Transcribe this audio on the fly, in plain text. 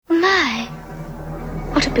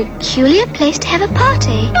What a peculiar place to have a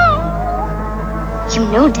party. You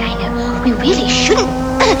know, Dinah, we really shouldn't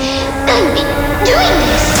be doing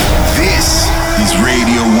this. This is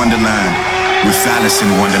Radio Wonderland with Alice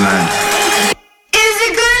in Wonderland. Is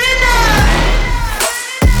it good enough?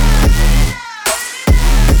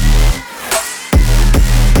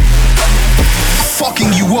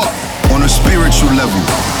 Fucking you up on a spiritual level.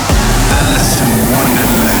 Alice in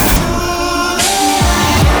Wonderland.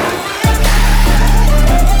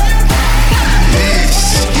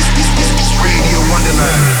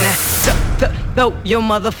 Throw your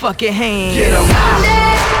motherfucking hand. Get 'em.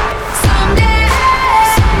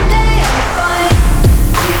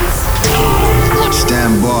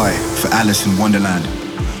 Stand by for Alice in Wonderland.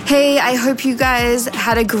 Hey, I hope you guys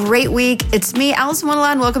had a great week. It's me, Alice in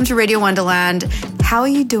Wonderland. Welcome to Radio Wonderland. How are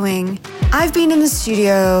you doing? I've been in the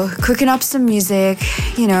studio cooking up some music.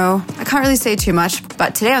 You know, I can't really say too much,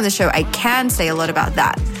 but today on the show, I can say a lot about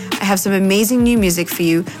that. I have some amazing new music for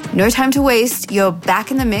you. No time to waste. You're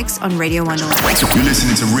back in the mix on Radio Wonderland. You're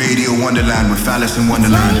listening to Radio Wonderland with Alice in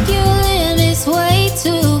Wonderland. Like you live is way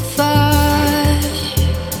too far.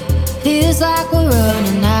 Feels like we're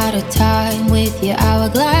running out of time with your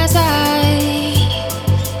hourglass eye.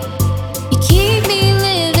 You keep me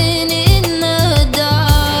living in the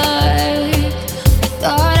dark. I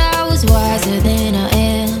thought I was wiser than I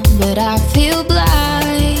am, but I feel blind.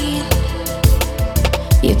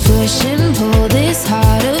 You push and pull this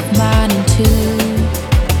heart of mine in two.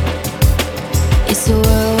 It's a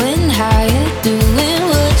whirlwind, how you doing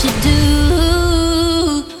what you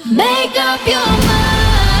do. Make up your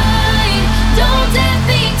mind, don't dare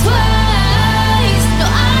think twice. No,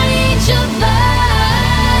 I ain't your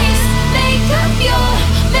vice. Make up your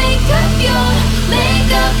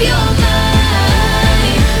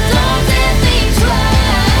mind. Don't dare think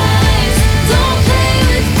twice. Don't play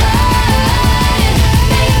with fire.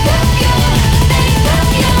 Make up your mind.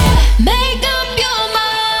 Make up your mind.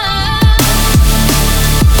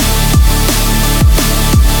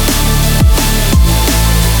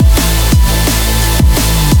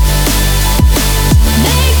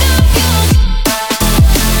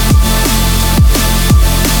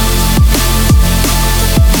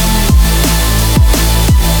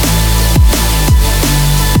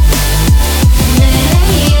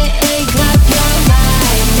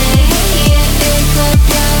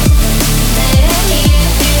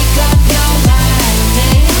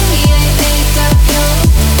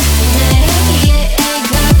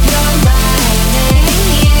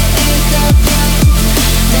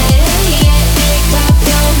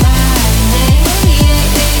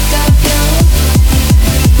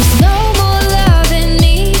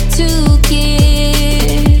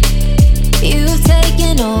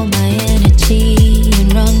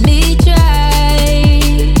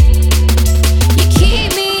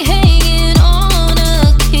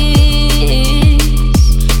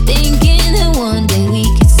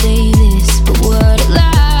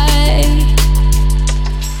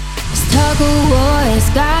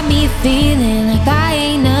 Feeling like I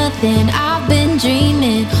ain't nothing. I've been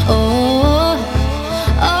dreaming. Oh,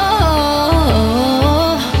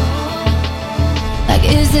 like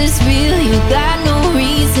is this real? You got no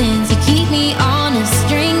reason to keep me on a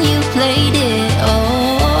string. You played it.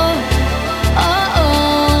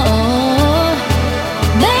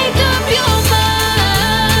 Make up your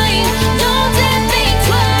mind. Don't dare think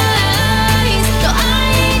twice. No, I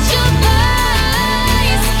ain't your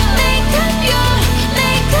vice. Make up your mind.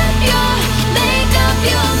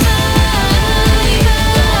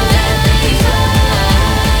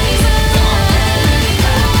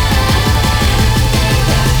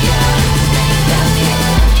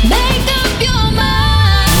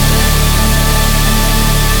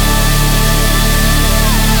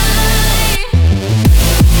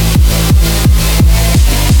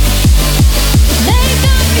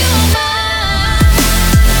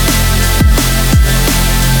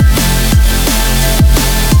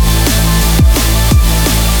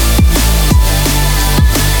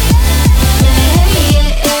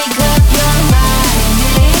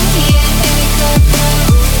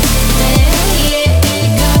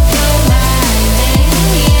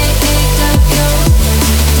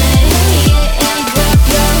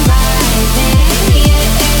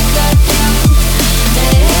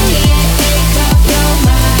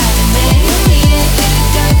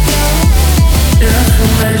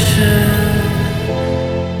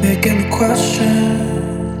 Making me question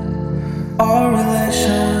our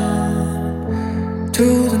relation to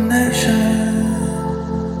the nation,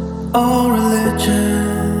 our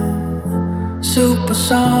religion,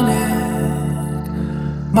 supersonic,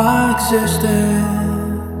 my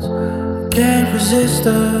existence can't resist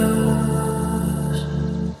us.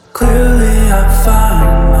 Clearly I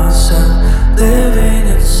find myself living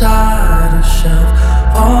inside a shelf.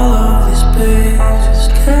 All of these pages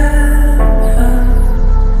can't help.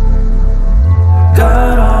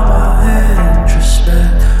 Got all my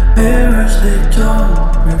introspect mirrors, they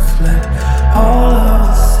don't reflect all of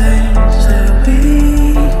the things that we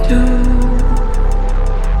do.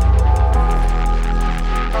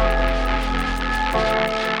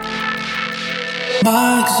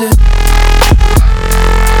 My existence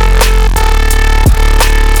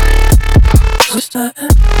was not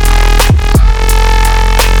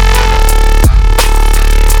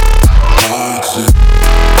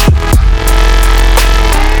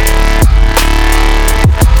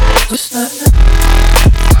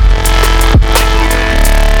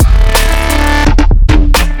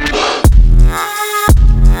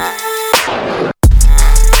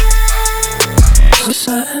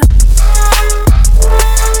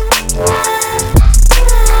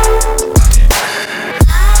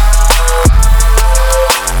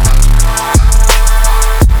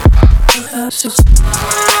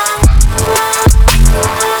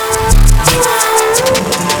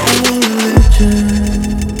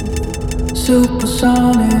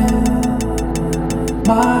supersonic.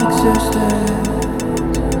 My existence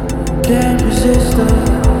can't resist it.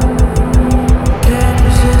 Can't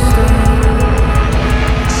resist it.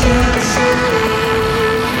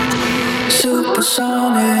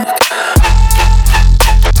 Supersonic.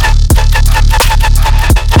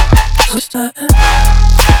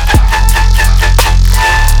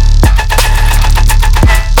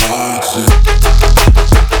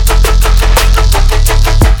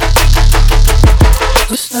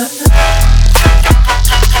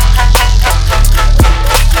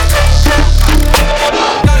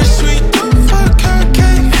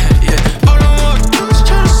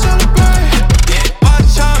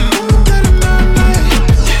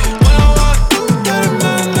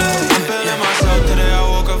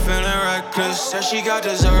 Said she got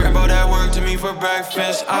dessert and brought that work to me for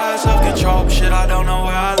breakfast. I had self-control, shit, I don't know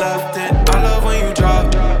where I left it. I love when you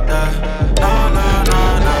drop that. No.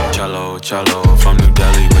 Cello, from New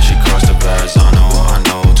Delhi, where she crossed the Verrazano. I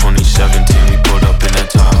know, 2017, we pulled up in that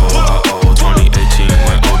Tahoe. 2018,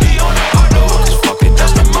 went OD on the auto. Cause fuck it,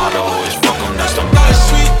 that's the motto. It's fuck 'em, that's the motto.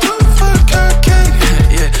 Sweet tooth for the carrot cake.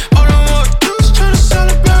 Yeah, all I want to do is try to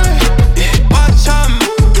celebrate. Watch how I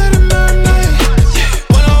move, let it marinate.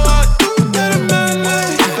 When I walk through, let it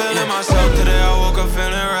marinate. I'm feeling myself today, I woke up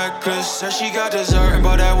feeling reckless. Said she got dessert and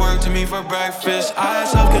brought that work to me for breakfast. I had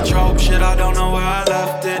self-control, shit, I don't know where I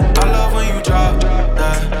left it. I love when you drop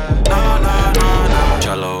that. No.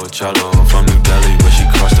 Cello, from New Delhi, where she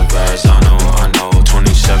crossed the Verrazano. I know,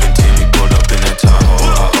 2017, we pulled up in that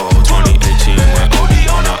Tahoe. 2018, went OD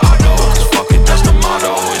on the auto. Cause fuck it, that's the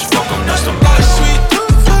motto. It's fuck 'em, that's the motto. Sweet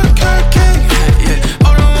tooth for the carrot cake. Yeah,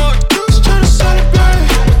 all I want to do is try to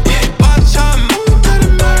celebrate. Watch how I move, let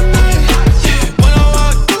it marinate. When I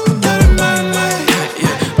walk through, let it marinate.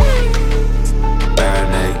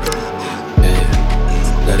 Marinate,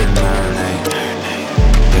 let it marinate.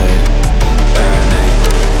 Marinate.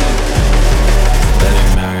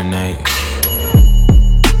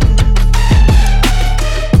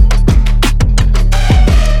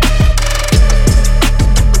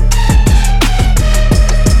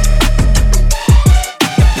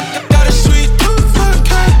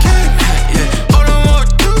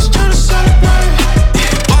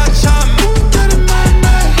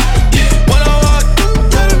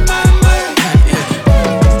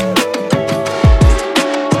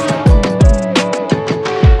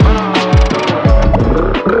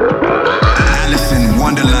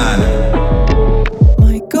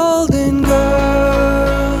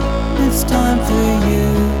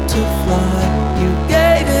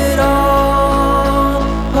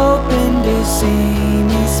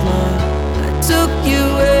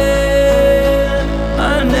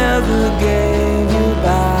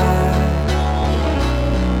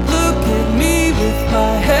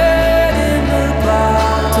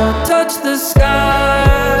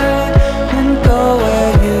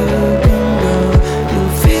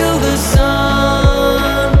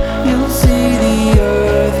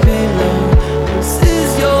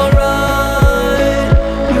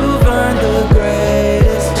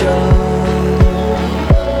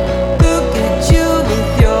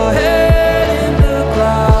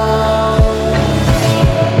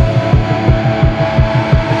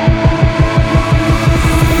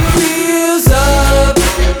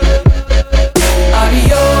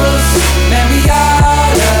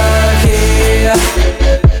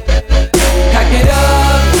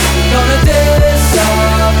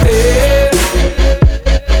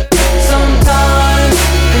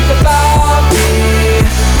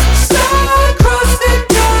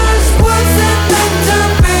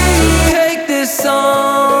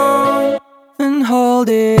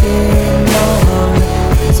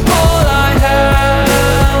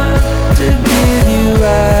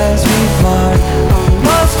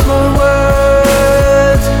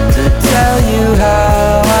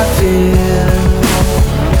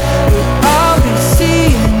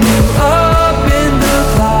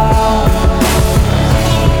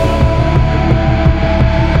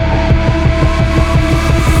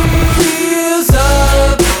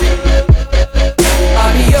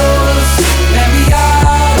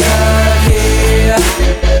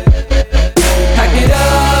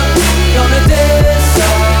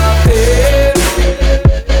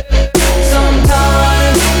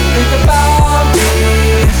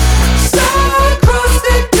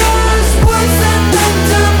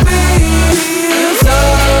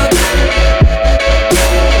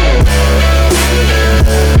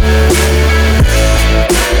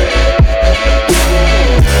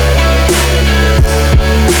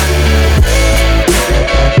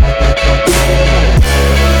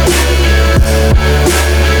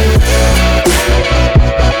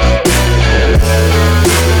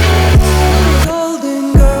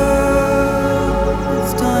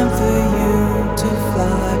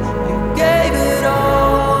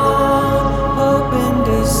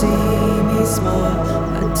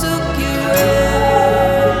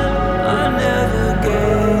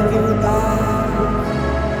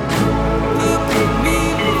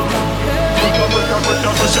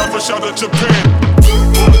 Japan.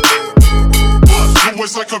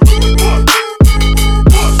 Always like a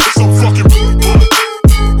so fucking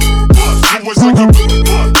always like a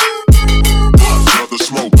another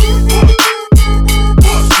smoke.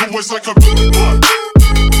 Always like a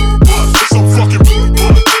so fucking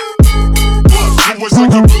always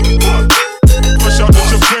like a fresh out of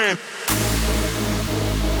Japan.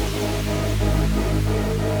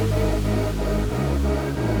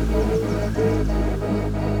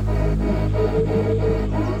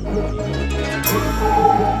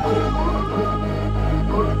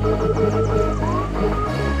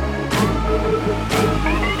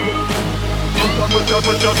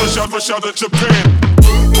 Fresh out of Japan.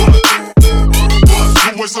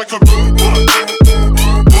 Always like a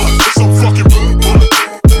so fucking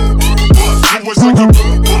always like a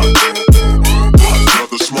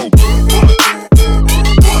another smoke.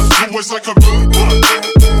 Always like a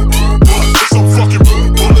so fucking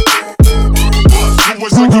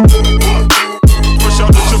always like a fresh out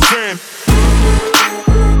of Japan.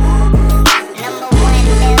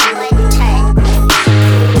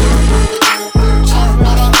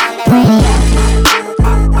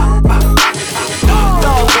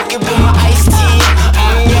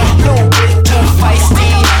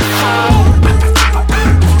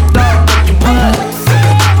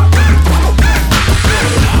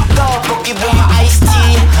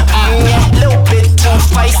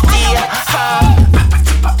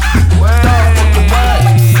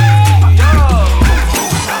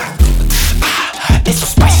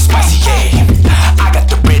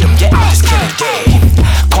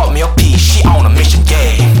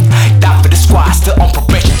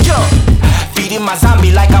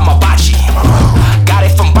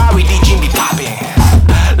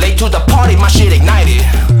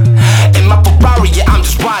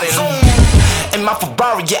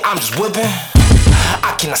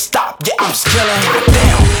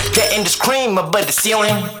 But the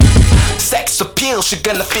ceiling, sex appeal, she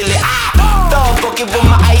gonna feel it. Dog fucking with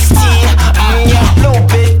my iced tea. Yeah, little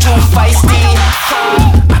bit too feisty.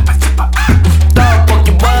 Dog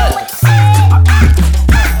fucking what?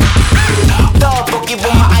 Dog fucking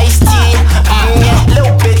with my iced tea. Yeah,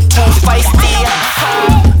 little bit too feisty.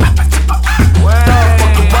 Dog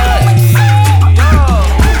fucking what?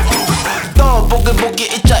 Dog fucking boogie,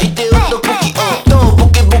 it's a idea the cookie. Dog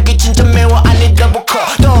fucking boogie, 진짜 매워, I need double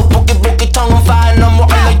cut. Dog fucking boogie, tongue on fire, no more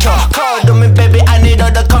on the cure. Call to me, baby, I need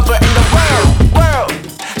all the comfort in the world.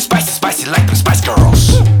 Spicy, spicy like them Spice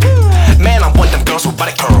Girls. Man, I want them girls with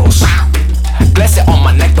body curls. Glazing on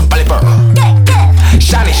my neck, the belly burr.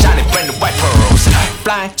 Shiny, shiny, brand new white pearls.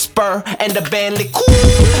 Flying spur and the Bentley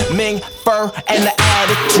cool. Ming fur and the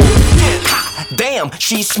attitude. Ha, damn,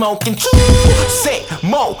 she's smoking too. Say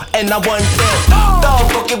more and I want them.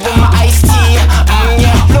 Dog fucking with my iced tea.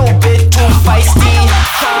 Yeah, little bit too feisty.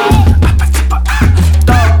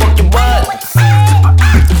 Dog fucking what?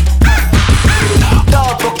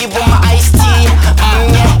 Dog fucking with my iced tea.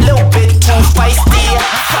 Yeah, little bit too feisty.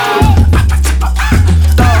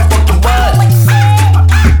 Dog fucking what?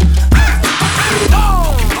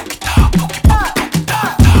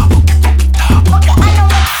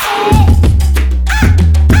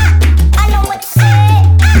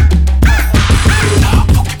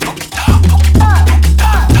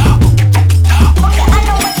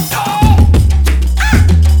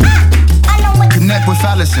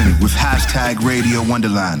 With hashtag Radio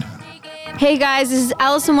Wonderland. Hey guys, this is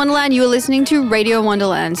Alice in Wonderland. You are listening to Radio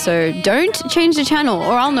Wonderland, so don't change the channel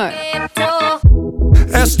or I'll know.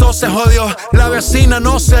 Esto se jodió, la vecina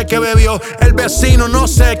no sé qué bebió, el vecino no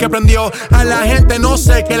sé qué prendió, a la gente no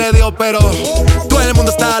sé qué le dio, pero todo el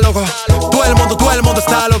mundo está loco, todo el mundo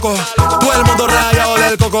está loco, todo el mundo rayado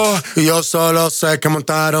del coco, y yo solo sé que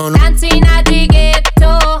montaron. Dancing at the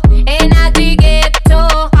ghetto, and at the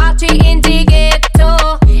ghetto, party in the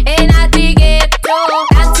ghetto, and at the ghetto,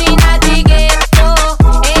 dancing at the ghetto,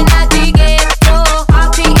 and at the ghetto,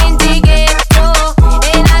 party in the ghetto,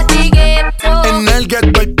 and at the ghetto. En el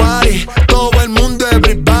ghetto hay party, todo el mundo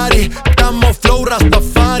everybody, estamos flow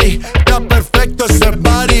Rastafari, está perfecto ese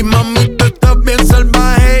body, mami tú estás bien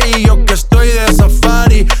salvaje y yo que estoy de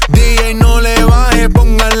safari, DJ no le baje,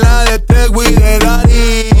 póngala de Tego y de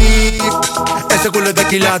Daddy. Ese culo es de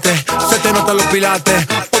quilate, se te notan los pilates,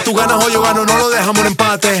 o tú ganas o yo gano, no lo dejamos en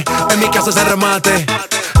empate, en mi casa se remate,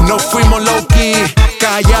 nos fuimos low key,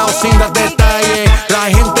 callados sin dar detalles, la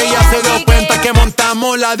gente ya se dio cuenta que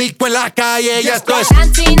montamos la disco en la calle, y esto es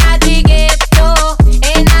Dancing at the ghetto,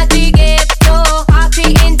 and at the ghetto,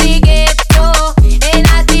 party in the ghetto, and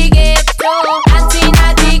at the ghetto, dancing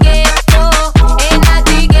at the ghetto, and at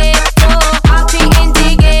the ghetto, party in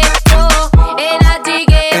the ghetto, and at the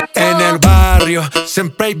ghetto. en el barrio.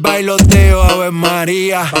 Siempre hay bailoteo, Ave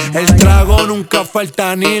María. El trago nunca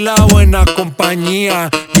falta ni la buena compañía.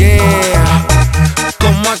 Yeah,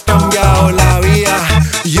 cómo ha cambiado la vida.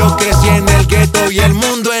 Yo crecí en el gueto y el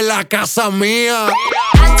mundo es la casa mía.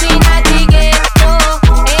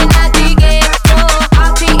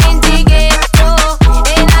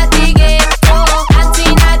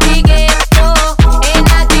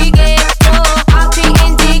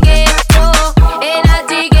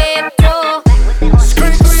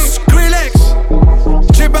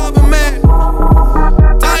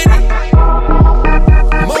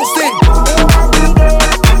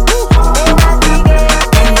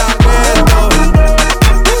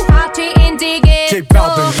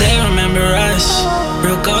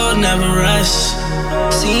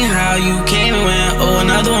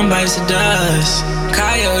 The dust.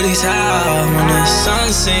 Coyotes howl when the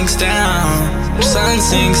sun sinks down. Sun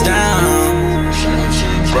sinks down.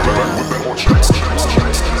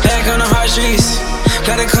 Back on the hard streets,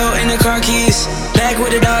 got a coat and the car keys. Back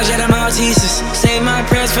with the dogs at the Maltesers. Say my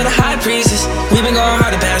prayers for the high priestess. We've been going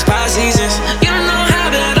hard the past 5 seasons. You don't know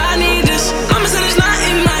how bad I need this. Mama said it's not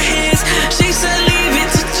in my hands. She said leave it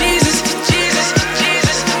to Jesus.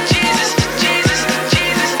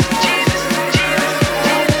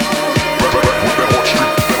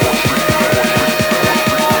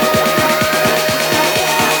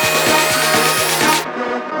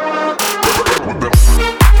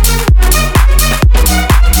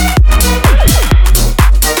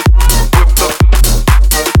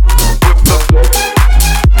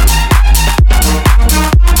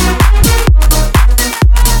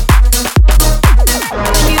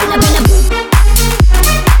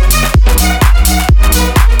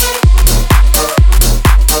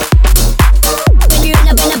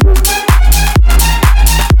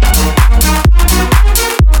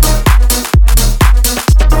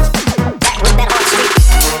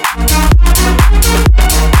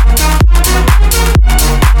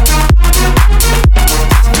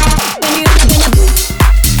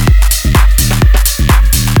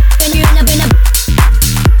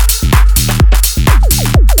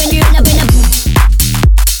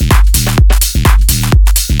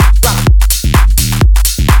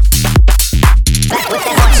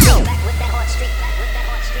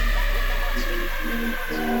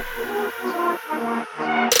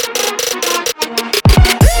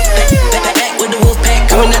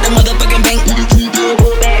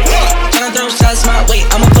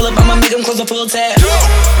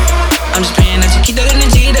 I'm just praying that you keep that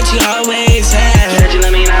energy that you always had. That you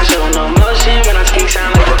let me not show no motion when I speak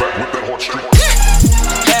sound like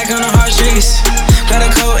back on the hard streets, got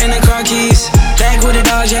a coat and the car keys. Back with the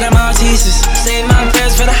dogs, yeah, the Maltesers. Say my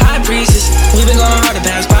prayers for the high priestess. We've been going hard the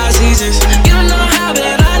past 5 seasons. You don't know how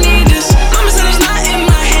bad I need this. Mama said it's not in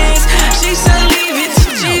my hands. She said leave it to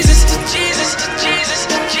Jesus, to Jesus, to Jesus,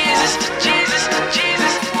 to Jesus, to Jesus, to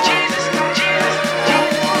Jesus, to Jesus, to Jesus.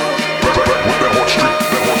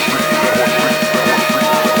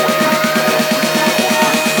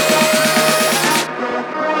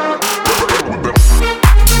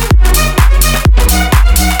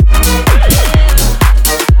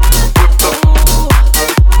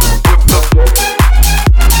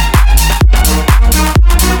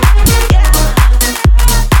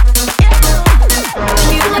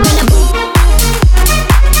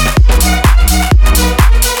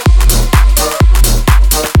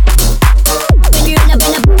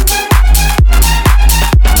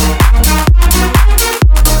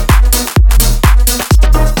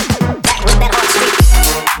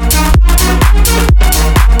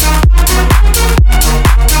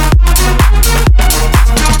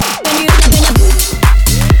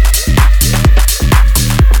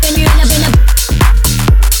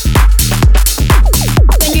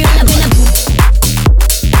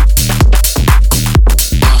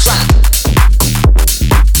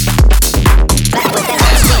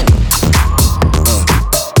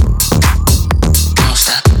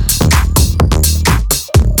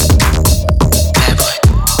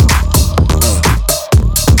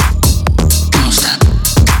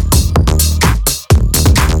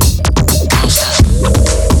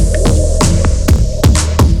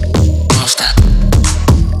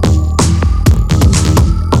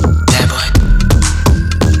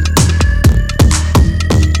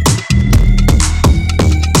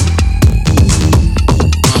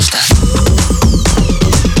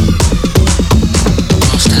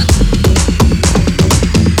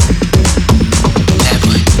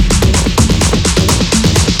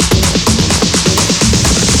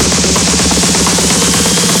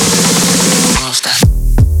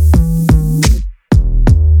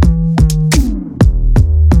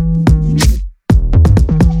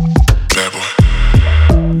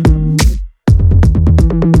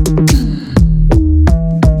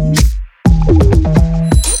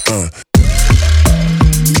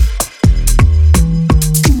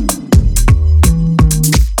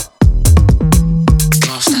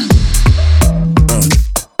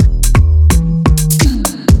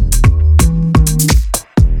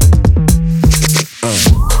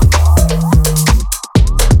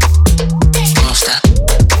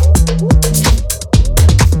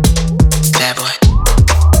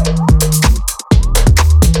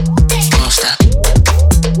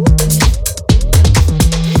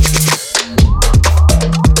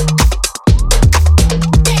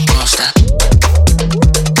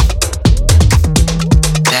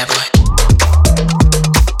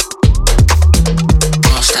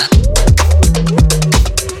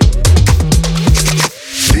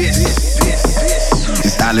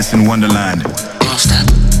 Wonderland. Won't stop.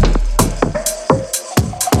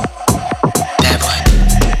 Bad boy.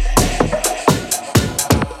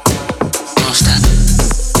 Won't stop.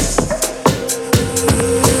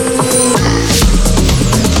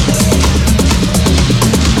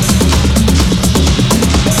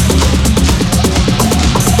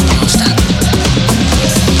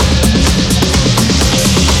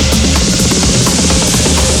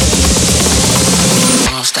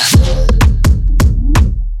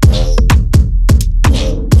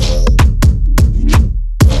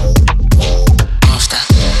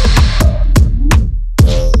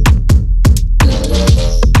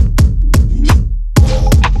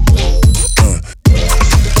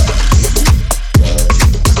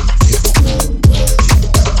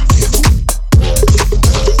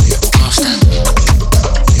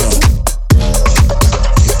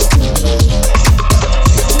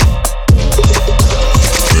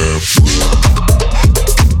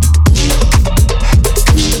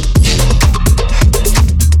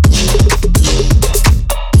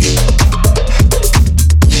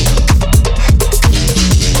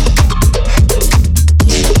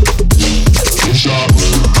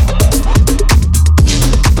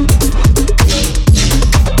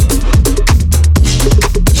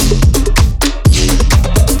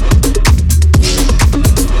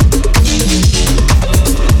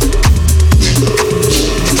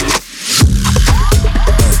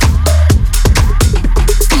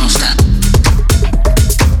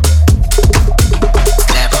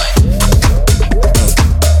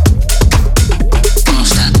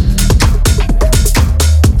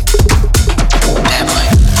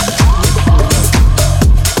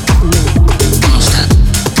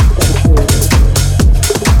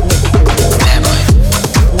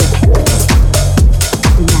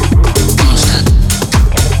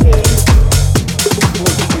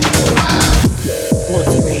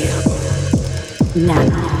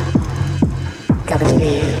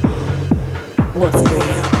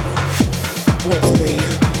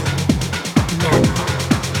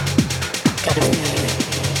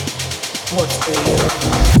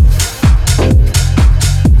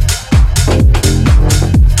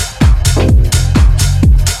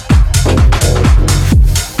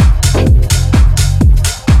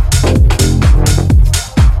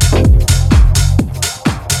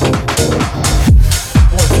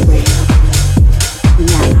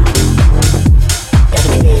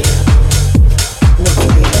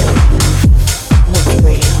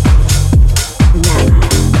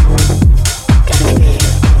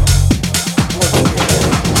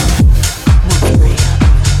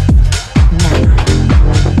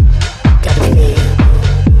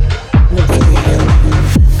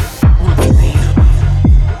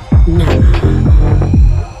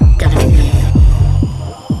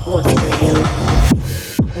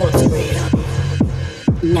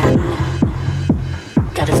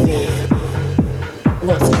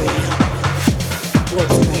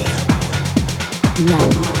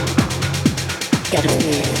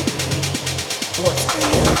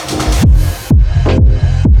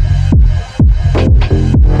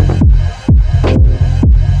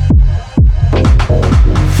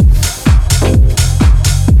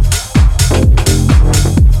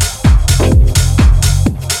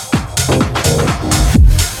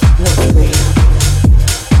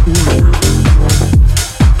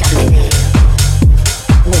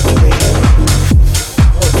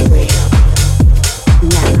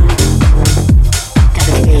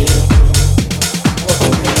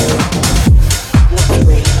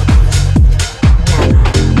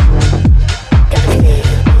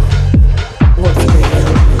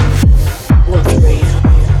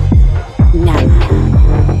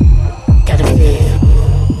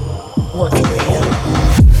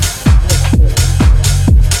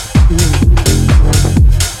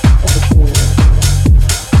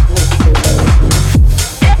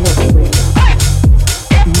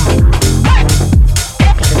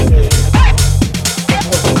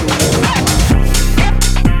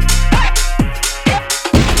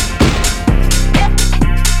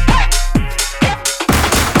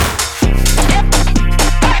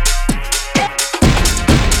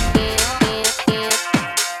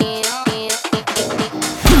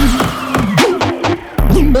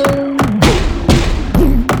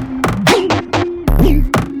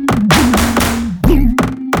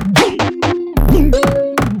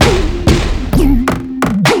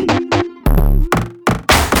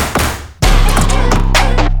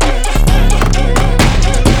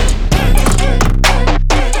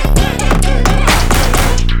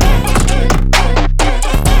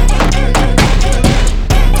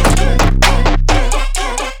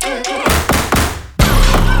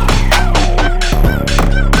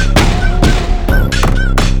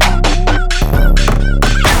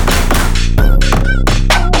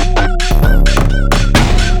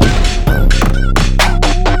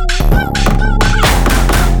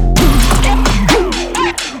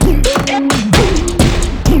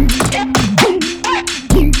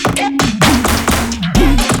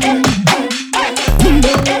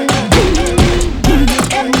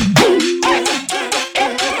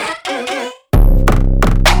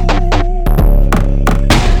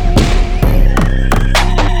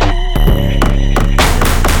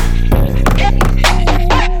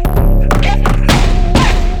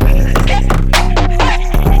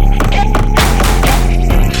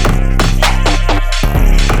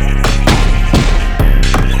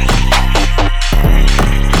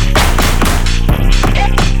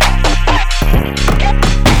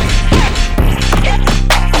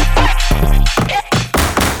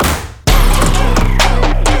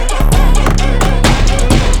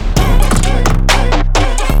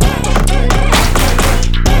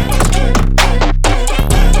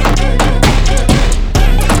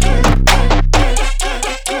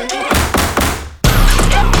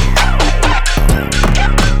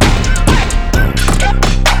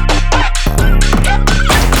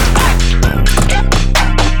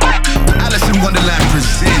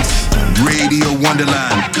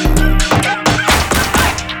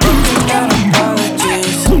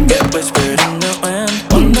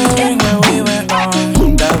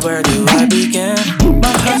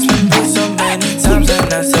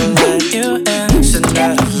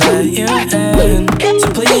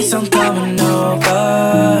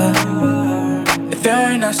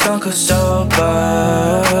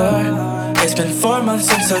 months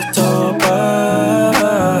since October.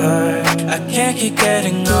 I can't keep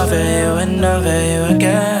getting over you and over you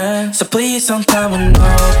again. So please don't come over.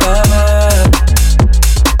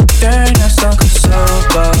 You're not so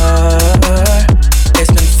sober.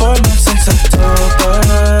 It's been 4 months since October.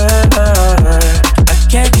 I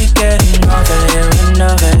can't keep getting over you and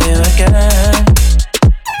over you again.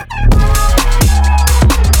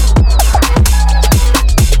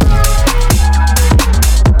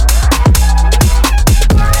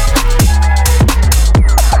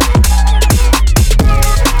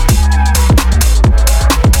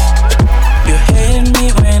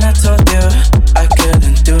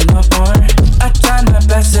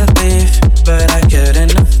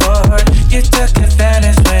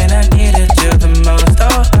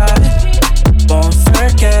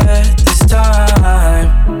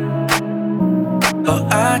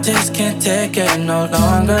 Take it no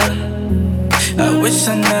longer. I wish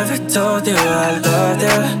I never told you I loved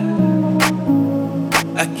you.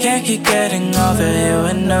 I can't keep getting over you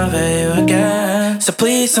and over you again. So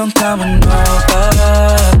please don't come over.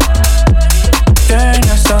 You're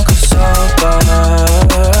not so sober.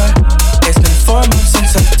 It's been 4 months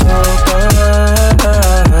since October.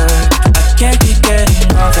 I can't keep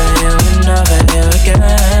getting over you and over you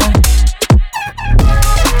again.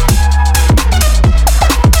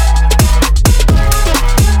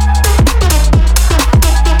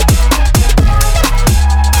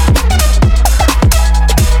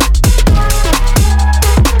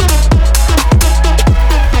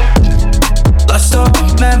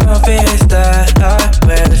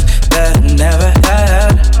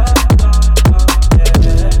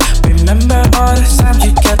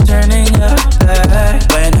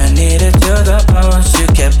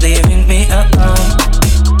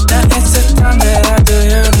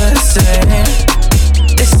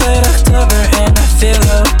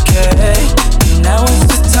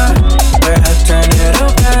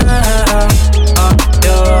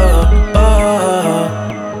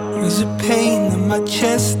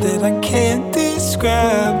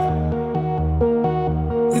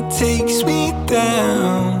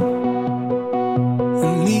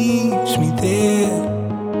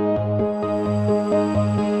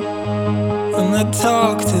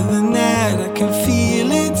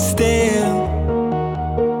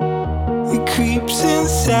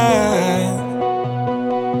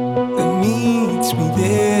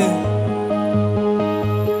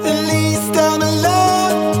 At least I'm alive.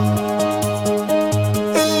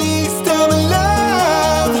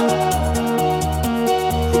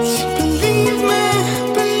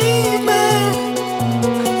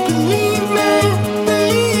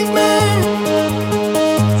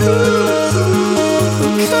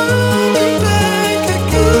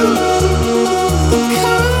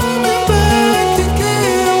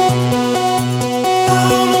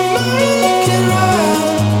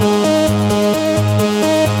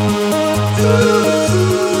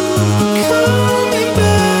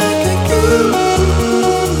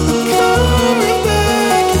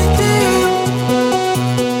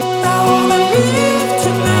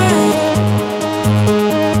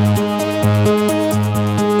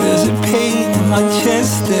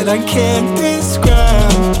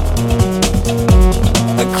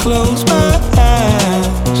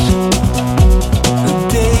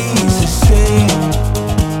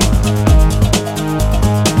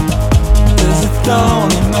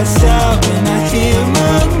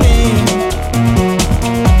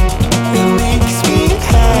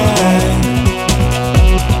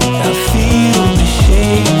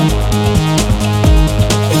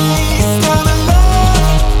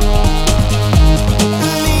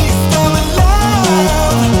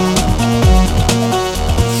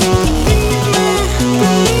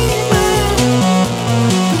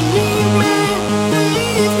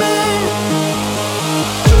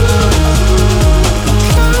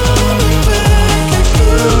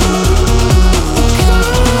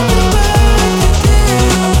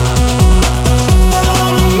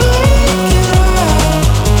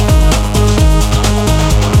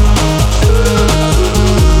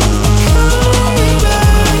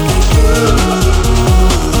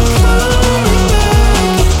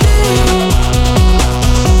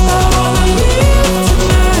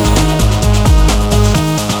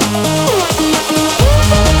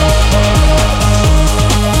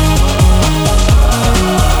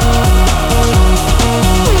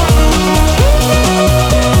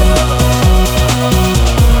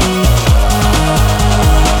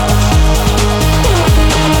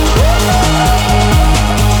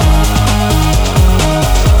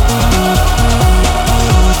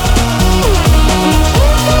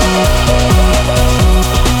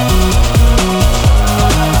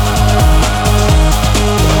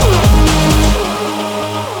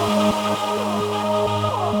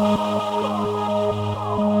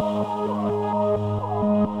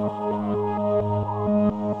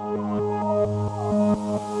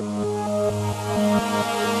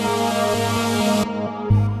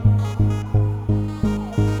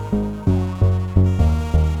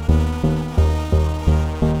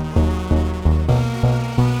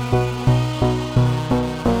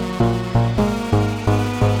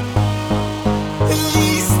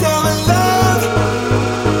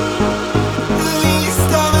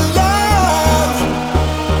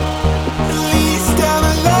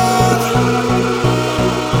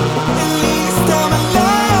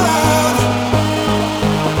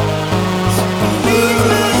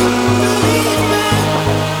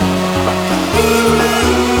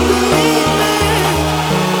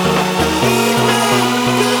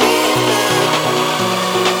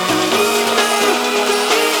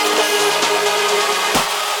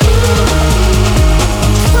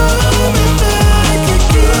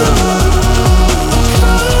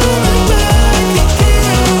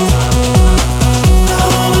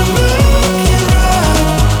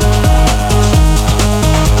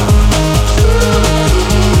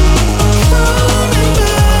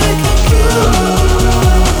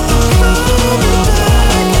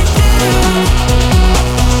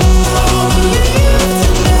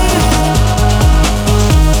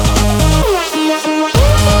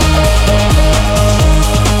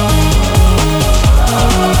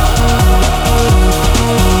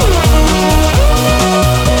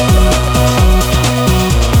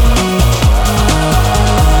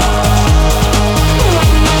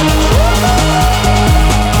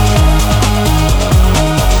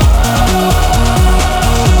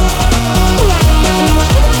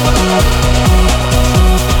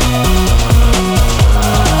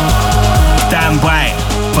 Dubai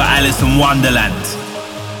for Alice in Wonderland.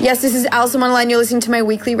 Yes, this is Alice in Wonderland. You're listening to my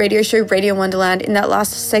weekly radio show, Radio Wonderland. In that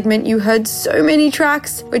last segment, you heard so many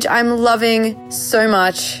tracks, which I'm loving so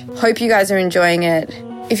much. Hope you guys are enjoying it.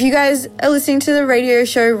 If you guys are listening to the radio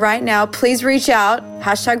show right now, please reach out,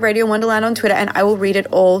 #Radio Wonderland on Twitter, and I will read it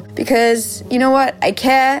all because, you know what, I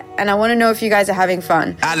care and I want to know if you guys are having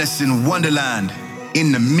fun. Alice in Wonderland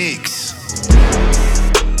in the mix.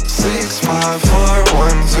 6, 5, 4,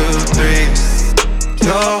 1, 2, 3.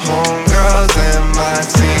 Your homegirls and my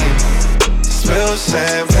team. Spill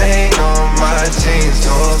champagne on my jeans.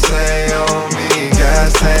 Don't say on me,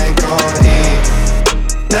 gas tank on E.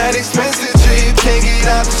 That expensive trip, can't get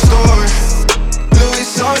out the store. Louis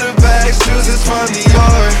soda bags, shoes is from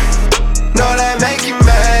Dior. Know that make you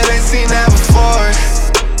mad, ain't seen that before.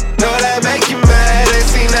 Know that make you mad, ain't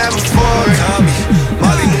seen that before. Got me,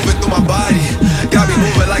 Molly moving through my body. Got me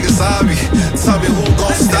moving like a zombie. Tell me who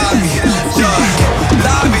gon' stop me. Yeah,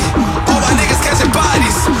 lobby, all my niggas catching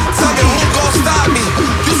bodies. Tell me who gon' stop me.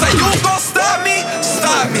 You say you gon' stop me?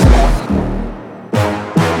 Stop me.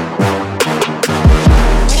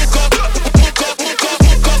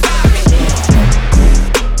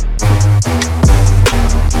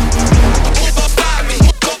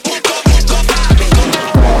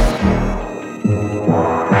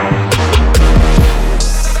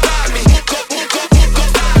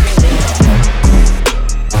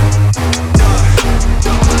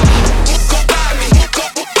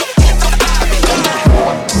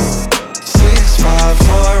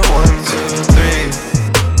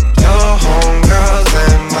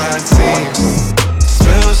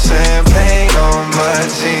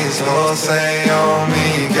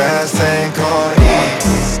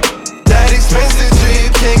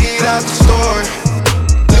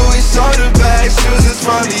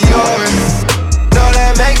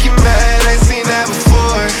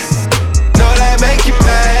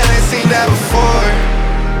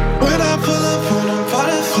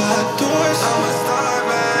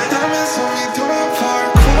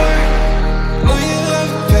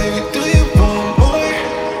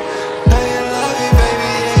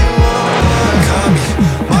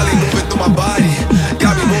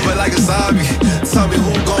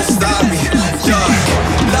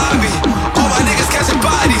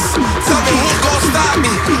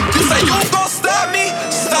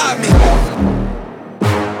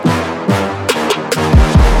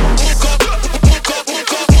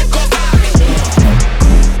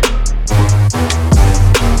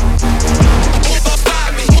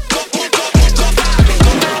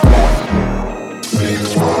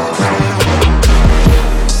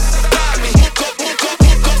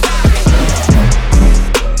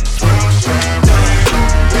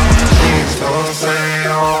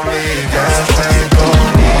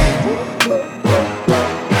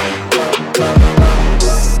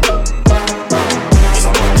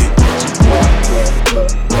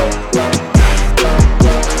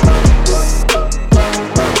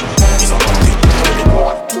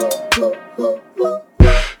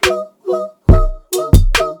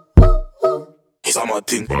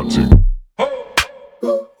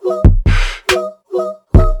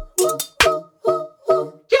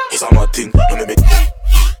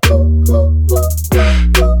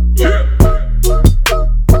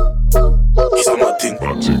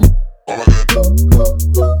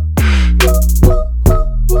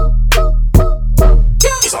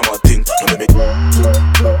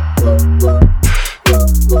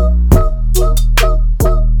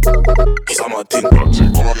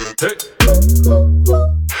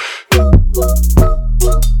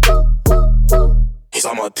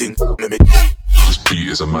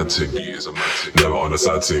 Never on a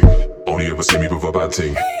sad thing. Only ever see me with a bad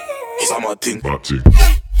thing. He's on my thing.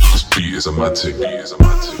 This beat is a mad thing.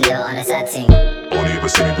 Never on a sad thing. Only ever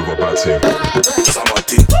see me with a bad thing. He's on my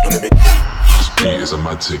thing. This beat is a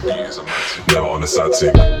mad thing. Never on a sad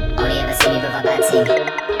thing. Only ever see me with a bad thing.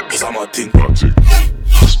 He's on my thing.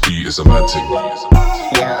 This beat is a mad thing.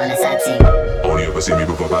 Never on a sad thing. Only ever see me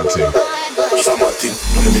with a bad thing. He's on my thing.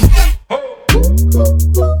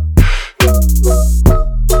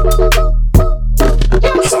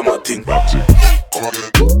 He's on my thing.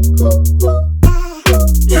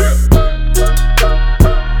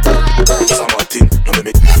 He's on my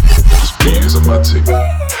thing. This beat is a mad thing.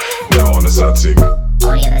 Never on a sad thing.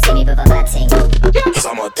 Only ever see me with a bad thing. He's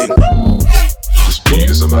on my thing. This beat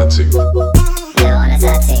is a mad thing. Never on a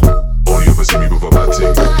sad thing. Only ever see me with a bad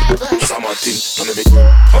thing. He's on my thing. He's on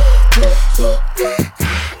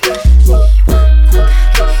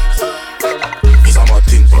my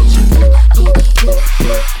thing.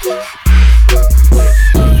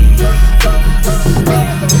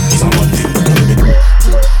 He's on my thing.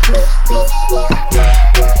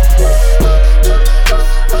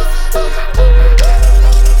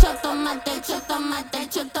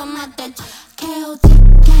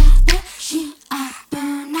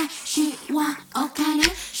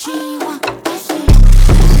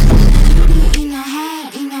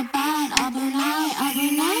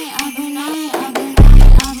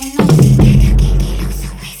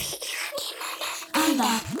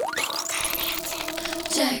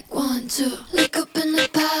 Check 1, 2. Look up in the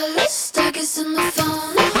palace, daggers in the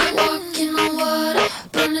phone. Walking on water,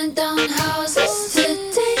 burning down houses. To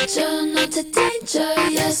danger, not to danger,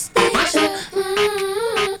 yes, danger.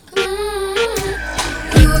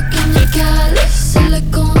 Newark in the Cali,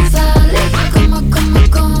 Silicon Valley. Come on,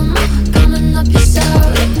 coming up your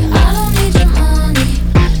salary. I don't need your money.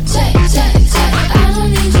 Check. I don't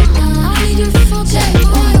need your money. I need your phone. Check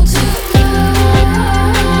 1, 2.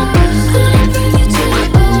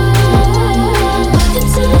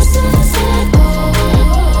 Into the sunset,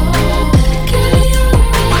 carry on,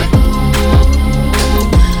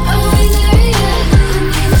 are we there yet? I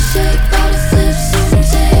need a shake, bottle flips, some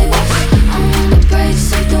tables. I wanna break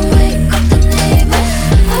something, wake up the neighbors.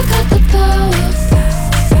 I got the power,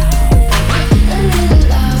 a little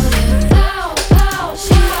louder. Pow,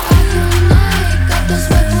 shout out the night. Got those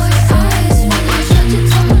red boy eyes. When I try to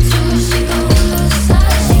tell her to, she go on the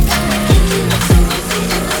side. She got me kicking up to my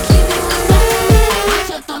feet and I keep it alive.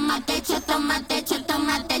 Chotomate.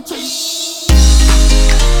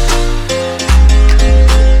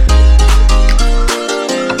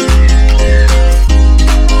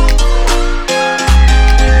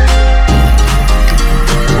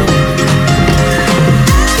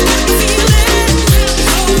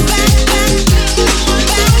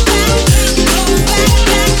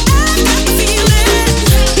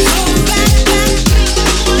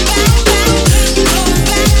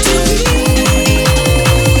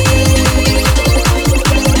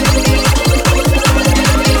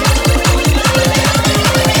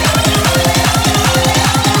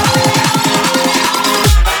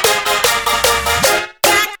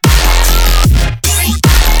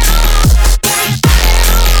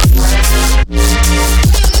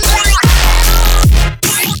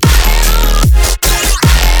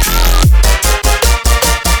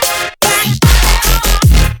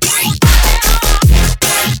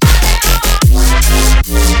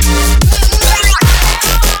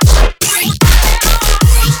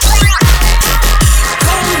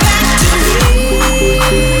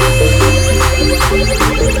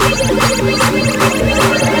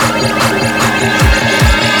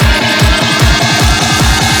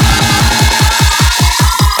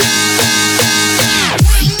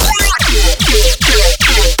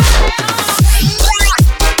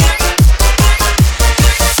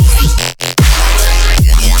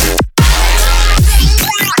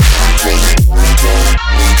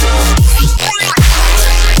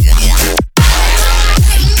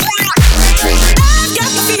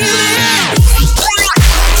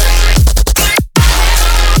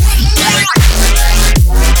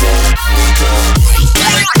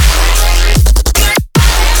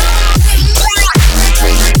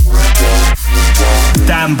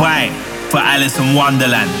 Stand by for Alice in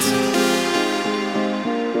Wonderland.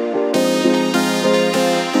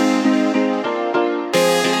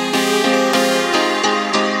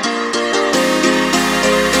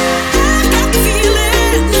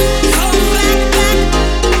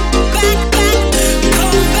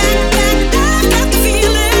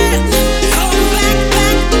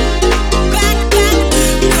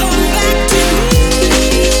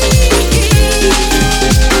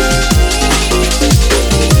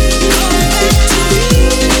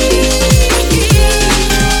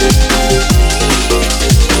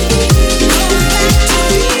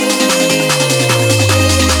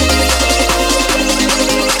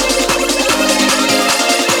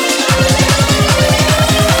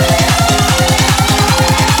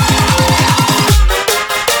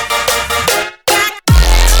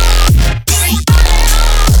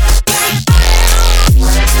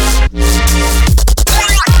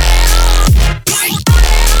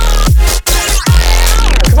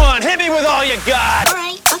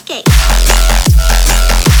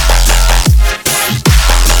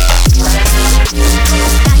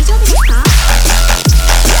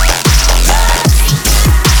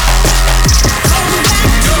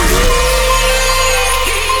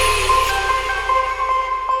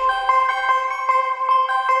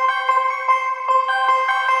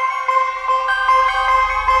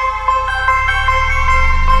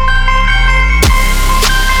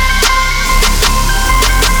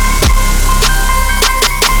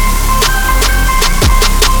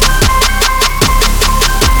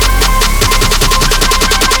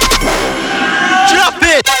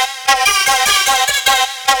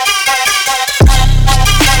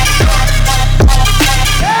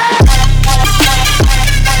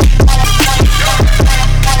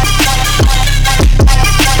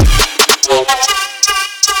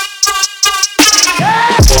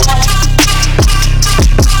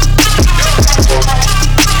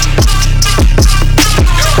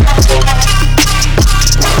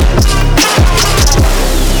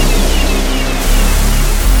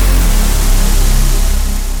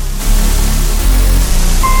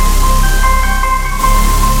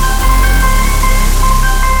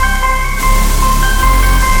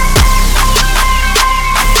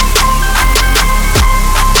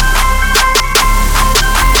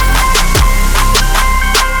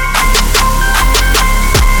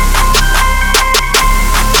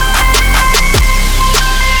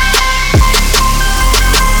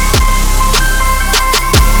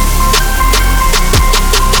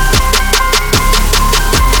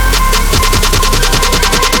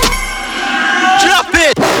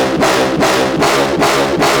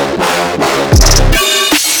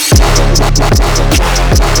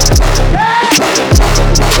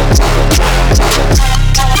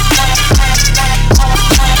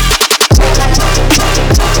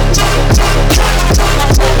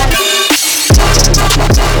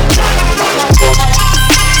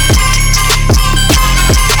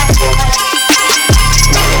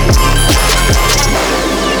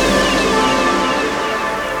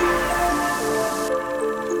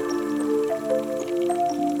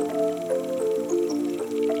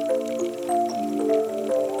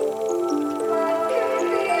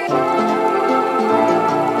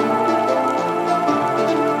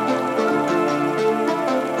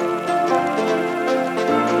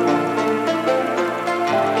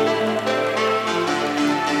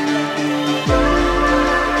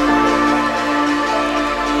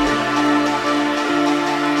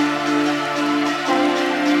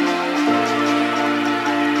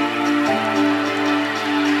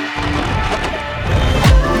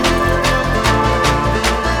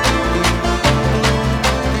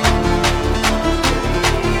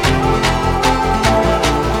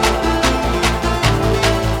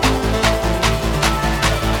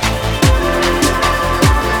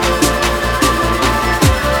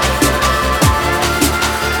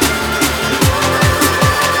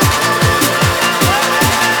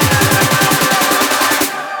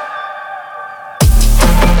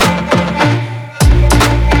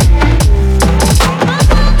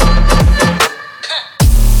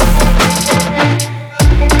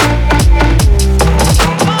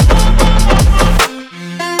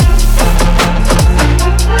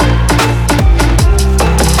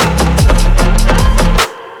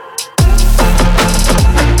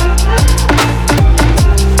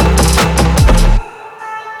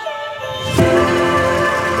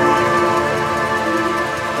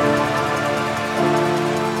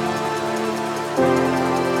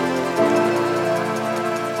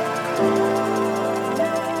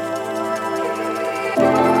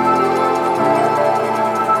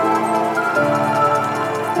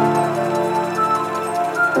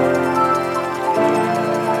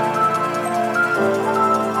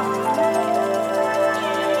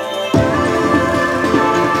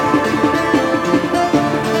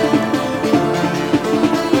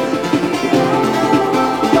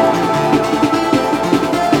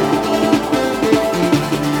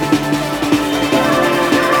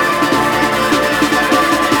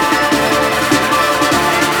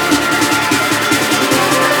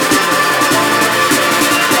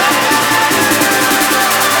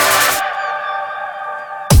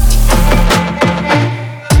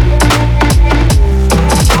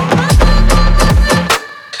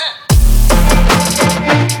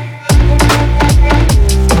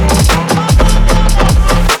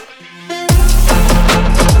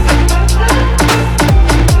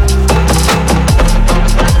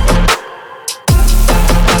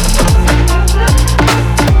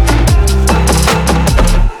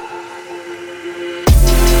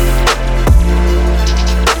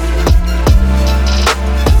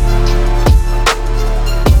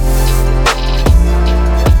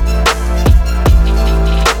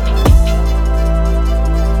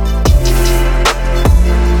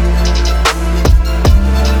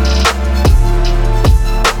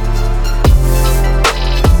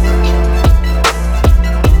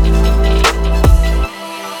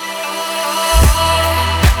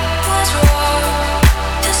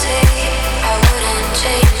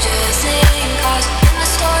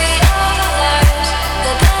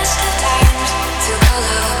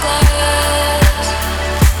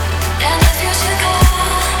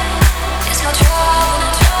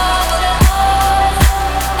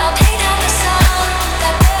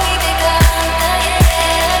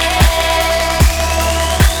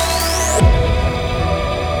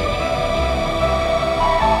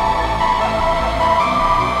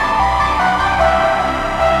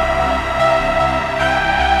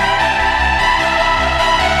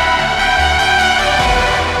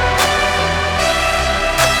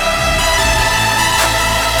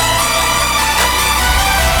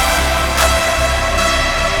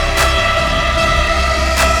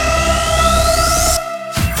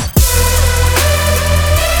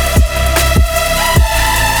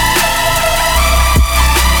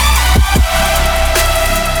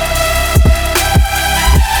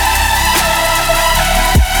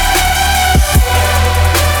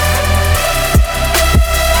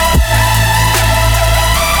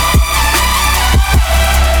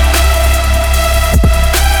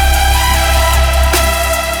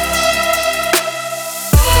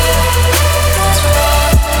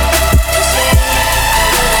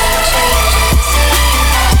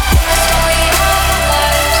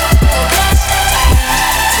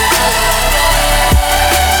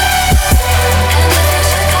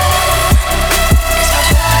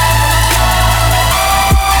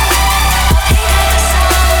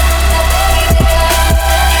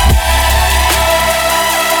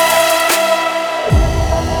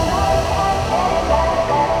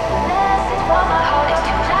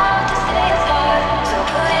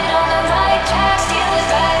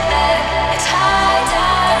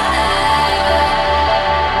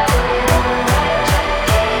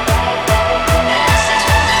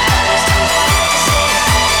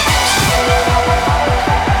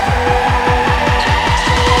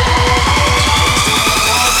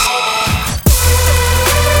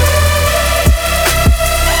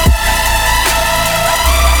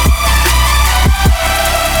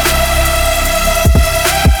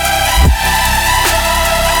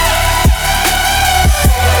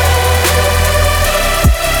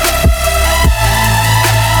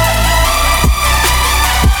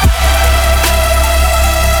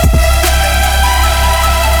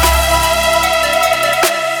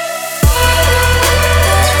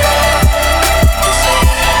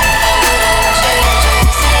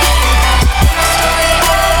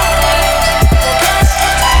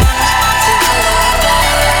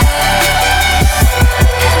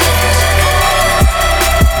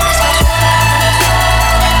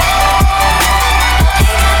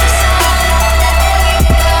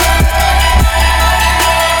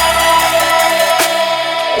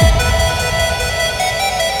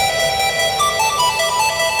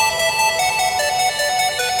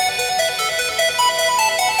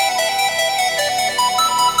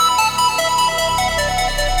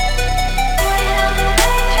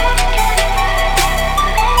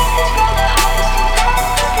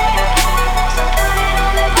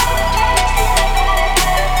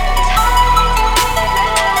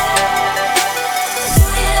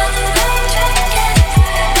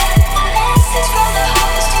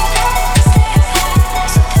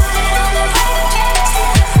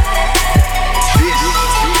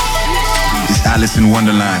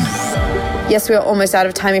 Wonderland. Yes, we're almost out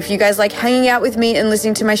of time. If you guys like hanging out with me and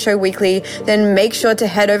listening to my show weekly, then make sure to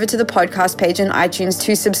head over to the podcast page on iTunes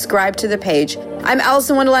to subscribe to the page. I'm Alice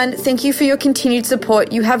in Wonderland. Thank you for your continued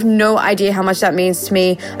support. You have no idea how much that means to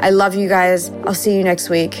me. I love you guys. I'll see you next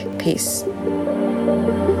week. Peace. I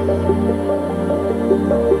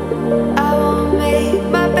won't make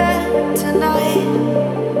my bed tonight,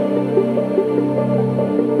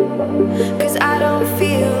 'cause I don't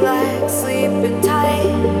feel like sleeping tight.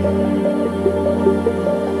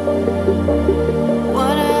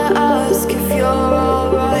 Wanna ask if you're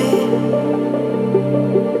alright,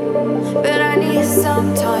 but I need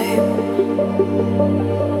some time.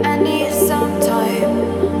 I need some time.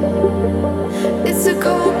 It's a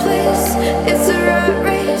cold place, it's a rat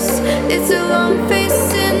race, it's a long face.